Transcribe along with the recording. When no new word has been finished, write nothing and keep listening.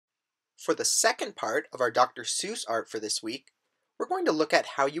For the second part of our Dr. Seuss art for this week, we're going to look at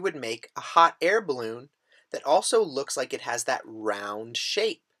how you would make a hot air balloon that also looks like it has that round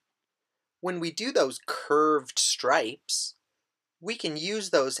shape. When we do those curved stripes, we can use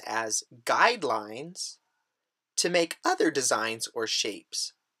those as guidelines to make other designs or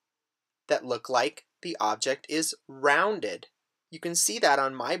shapes that look like the object is rounded. You can see that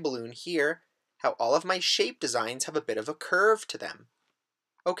on my balloon here, how all of my shape designs have a bit of a curve to them.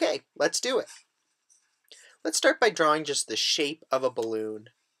 Okay, let's do it. Let's start by drawing just the shape of a balloon.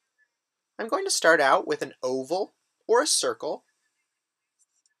 I'm going to start out with an oval or a circle.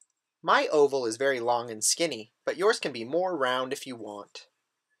 My oval is very long and skinny, but yours can be more round if you want.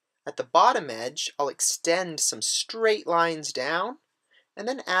 At the bottom edge, I'll extend some straight lines down and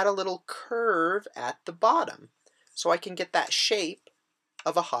then add a little curve at the bottom so I can get that shape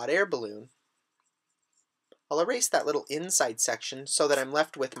of a hot air balloon. I'll erase that little inside section so that I'm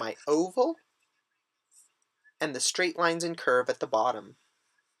left with my oval and the straight lines and curve at the bottom.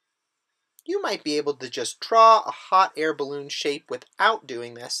 You might be able to just draw a hot air balloon shape without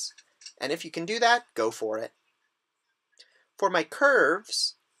doing this, and if you can do that, go for it. For my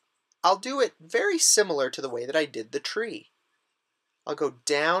curves, I'll do it very similar to the way that I did the tree. I'll go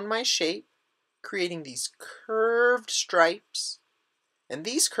down my shape, creating these curved stripes, and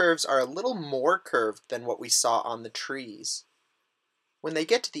these curves are a little more curved than what we saw on the trees. When they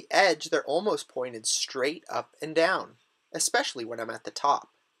get to the edge, they're almost pointed straight up and down, especially when I'm at the top.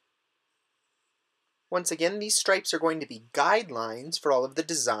 Once again, these stripes are going to be guidelines for all of the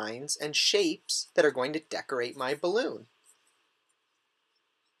designs and shapes that are going to decorate my balloon.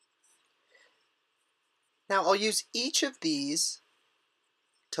 Now I'll use each of these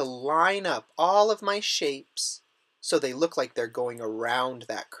to line up all of my shapes so they look like they're going around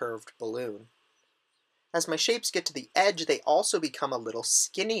that curved balloon. As my shapes get to the edge, they also become a little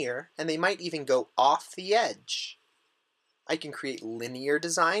skinnier, and they might even go off the edge. I can create linear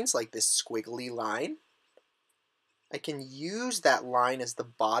designs like this squiggly line. I can use that line as the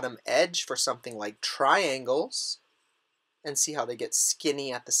bottom edge for something like triangles, and see how they get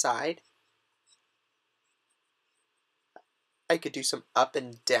skinny at the side. I could do some up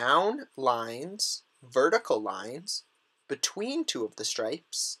and down lines, vertical lines, between two of the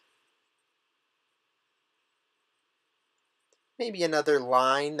stripes. Maybe another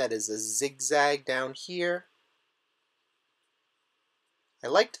line that is a zigzag down here. I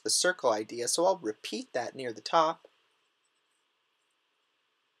liked the circle idea, so I'll repeat that near the top.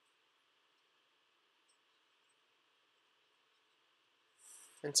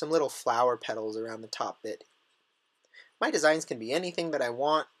 And some little flower petals around the top bit. My designs can be anything that I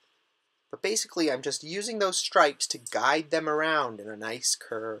want, but basically I'm just using those stripes to guide them around in a nice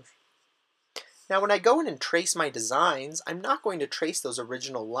curve. Now when I go in and trace my designs, I'm not going to trace those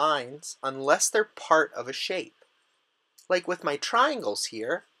original lines unless they're part of a shape. Like with my triangles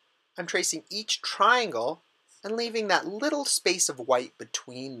here, I'm tracing each triangle and leaving that little space of white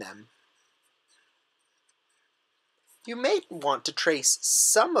between them. You may want to trace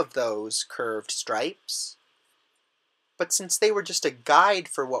some of those curved stripes, but since they were just a guide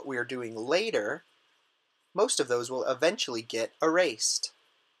for what we're doing later, most of those will eventually get erased.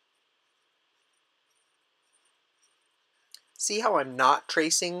 See how I'm not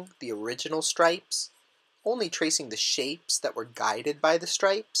tracing the original stripes, only tracing the shapes that were guided by the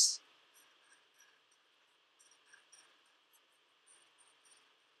stripes?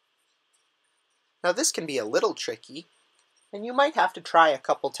 Now this can be a little tricky, and you might have to try a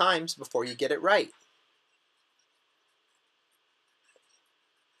couple times before you get it right.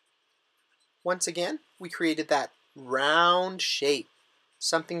 Once again, we created that round shape,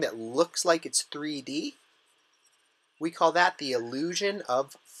 something that looks like it's 3D. We call that the illusion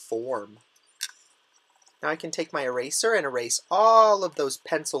of form. Now I can take my eraser and erase all of those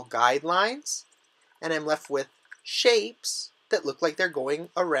pencil guidelines, and I'm left with shapes that look like they're going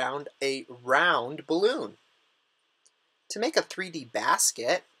around a round balloon. To make a 3D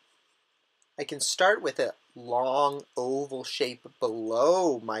basket, I can start with a long oval shape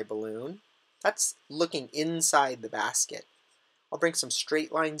below my balloon. That's looking inside the basket. I'll bring some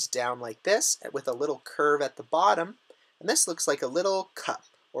straight lines down like this with a little curve at the bottom, and this looks like a little cup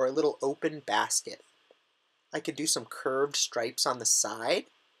or a little open basket. I could do some curved stripes on the side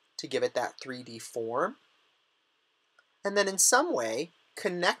to give it that 3D form, and then in some way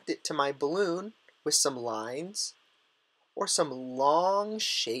connect it to my balloon with some lines or some long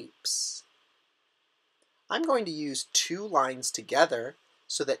shapes. I'm going to use two lines together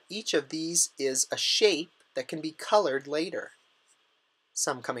so that each of these is a shape that can be colored later.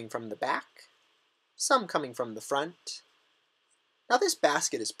 Some coming from the back, some coming from the front, Now this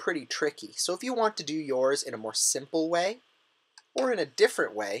basket is pretty tricky, so if you want to do yours in a more simple way, or in a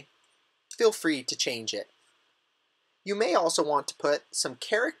different way, feel free to change it. You may also want to put some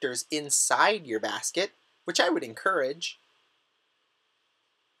characters inside your basket, which I would encourage,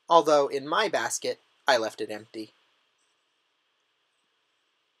 although in my basket, I left it empty.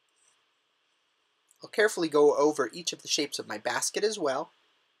 I'll carefully go over each of the shapes of my basket as well,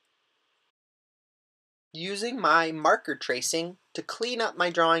 using my marker tracing to clean up my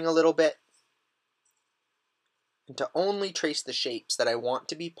drawing a little bit and to only trace the shapes that I want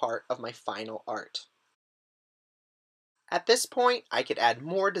to be part of my final art. At this point, I could add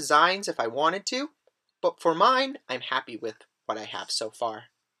more designs if I wanted to, but for mine, I'm happy with what I have so far.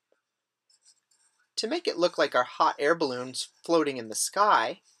 To make it look like our hot air balloons floating in the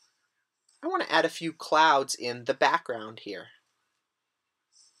sky, I want to add a few clouds in the background here.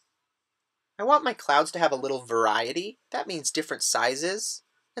 I want my clouds to have a little variety. That means different sizes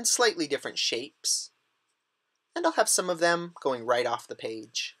and slightly different shapes. And I'll have some of them going right off the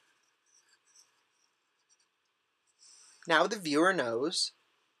page. Now the viewer knows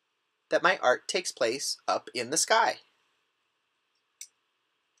that my art takes place up in the sky.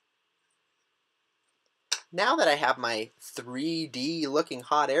 Now that I have my 3D looking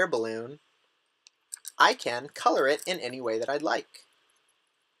hot air balloon, I can color it in any way that I'd like.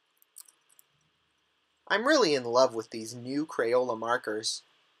 I'm really in love with these new Crayola markers.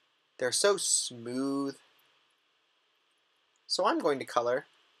 They're so smooth. So I'm going to color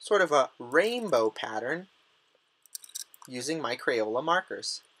sort of a rainbow pattern using my Crayola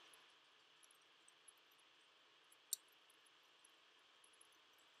markers.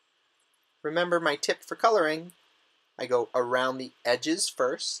 Remember my tip for coloring. I go around the edges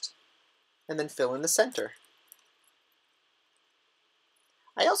first, and then fill in the center.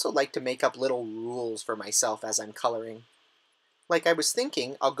 I also like to make up little rules for myself as I'm coloring. Like I was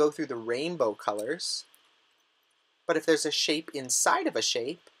thinking, I'll go through the rainbow colors, but if there's a shape inside of a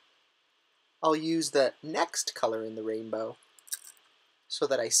shape, I'll use the next color in the rainbow so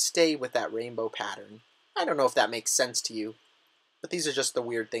that I stay with that rainbow pattern. I don't know if that makes sense to you, but these are just the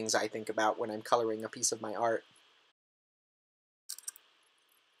weird things I think about when I'm coloring a piece of my art.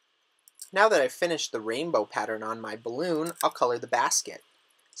 Now that I've finished the rainbow pattern on my balloon, I'll color the basket.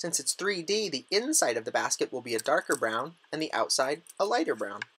 Since it's 3D, the inside of the basket will be a darker brown and the outside a lighter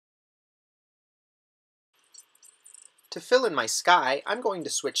brown. To fill in my sky, I'm going to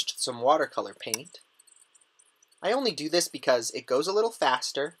switch to some watercolor paint. I only do this because it goes a little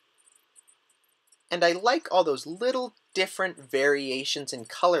faster, and I like all those little different variations in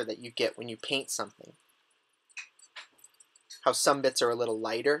color that you get when you paint something. How some bits are a little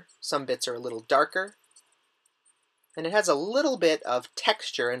lighter, some bits are a little darker, and it has a little bit of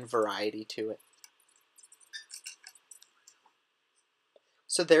texture and variety to it.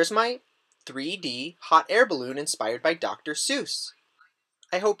 So there's my 3D hot air balloon inspired by Dr. Seuss.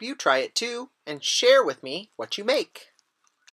 I hope you try it too, and share with me what you make.